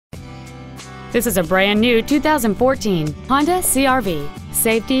This is a brand new 2014 Honda CR-V.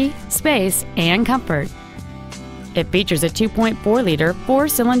 Safety, space, and comfort. It features a 2.4-liter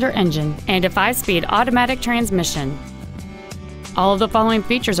four-cylinder engine and a 5-speed automatic transmission. All of the following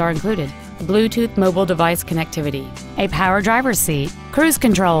features are included: Bluetooth mobile device connectivity, a power driver's seat, cruise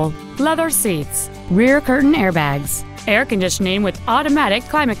control, leather seats, rear curtain airbags, air conditioning with automatic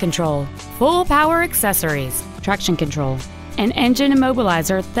climate control, full power accessories, traction control, an engine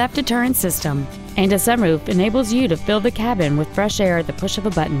immobilizer theft deterrent system, and a sunroof enables you to fill the cabin with fresh air at the push of a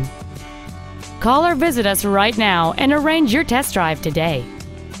button. Call or visit us right now and arrange your test drive today.